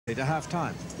to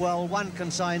half-time. Well, one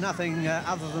can say nothing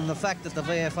other than the fact that the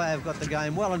VFA have got the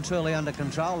game well and truly under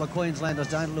control. The Queenslanders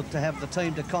don't look to have the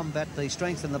team to combat the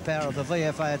strength and the power of the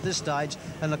VFA at this stage,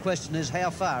 and the question is how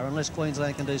far, unless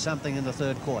Queensland can do something in the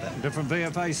third quarter. Different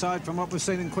VFA side from what we've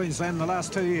seen in Queensland in the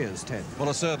last 2 years, Ted. Well,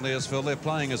 it certainly is, Phil. They're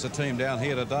playing as a team down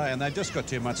here today, and they've just got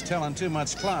too much talent, too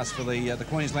much class for the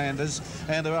Queenslanders,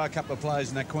 and there are a couple of players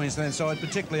in that Queensland side,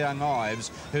 particularly young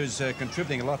Ives, who's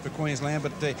contributing a lot for Queensland,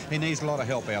 but he needs a lot of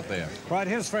help out there. Right,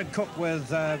 here's Fred Cook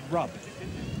with Rob.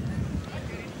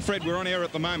 Fred, we're on air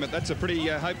at the moment. That's a pretty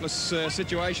hopeless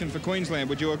situation for Queensland.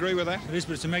 Would you agree with that? It is,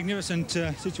 but it's a magnificent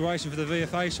situation for the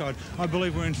VFA side. I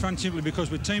believe we're in front simply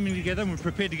because we're teaming together and we're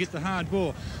prepared to get the hard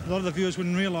ball. A lot of the viewers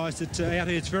wouldn't realise that out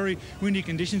here it's very windy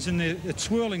conditions and it's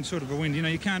swirling sort of a wind. You know,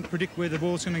 you can't predict where the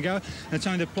ball's going to go. And it's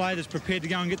only the player that's prepared to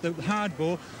go and get the hard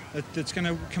ball that's going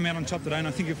to come out on top today. And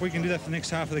I think if we can do that for the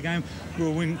next half of the game,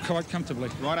 we'll win quite comfortably.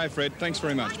 Righto, Fred. Thanks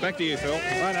very much. Back to you, Phil.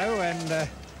 Righto, and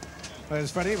there's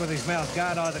Freddie with his mouth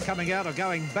guard either coming out or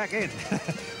going back in.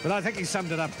 But I think he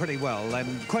summed it up pretty well.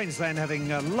 And Queensland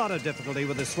having a lot of difficulty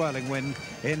with the swirling wind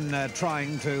in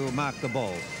trying to mark the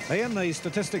ball. Ian, the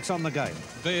statistics on the game.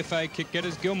 VFA kick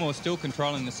getters, Gilmore still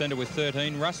controlling the centre with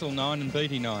 13, Russell 9 and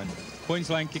Beattie 9.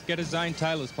 Queensland kick getters, Zane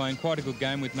Taylor's playing quite a good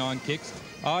game with 9 kicks.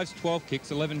 Ives 12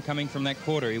 kicks, 11 coming from that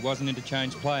quarter. He was an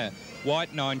interchange player.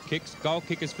 White 9 kicks, goal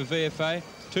kickers for VFA.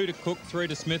 2 to Cook, 3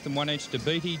 to Smith and 1 each to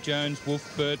Beattie, Jones,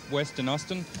 Wolf, Burt, West and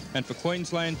Austin. And for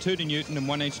Queensland, 2 to Newton and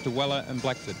 1 each to Weller and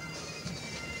Blackford.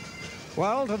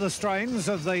 Well, to the strains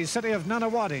of the City of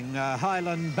Nunawading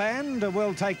Highland Band,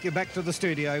 we'll take you back to the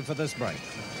studio for this break.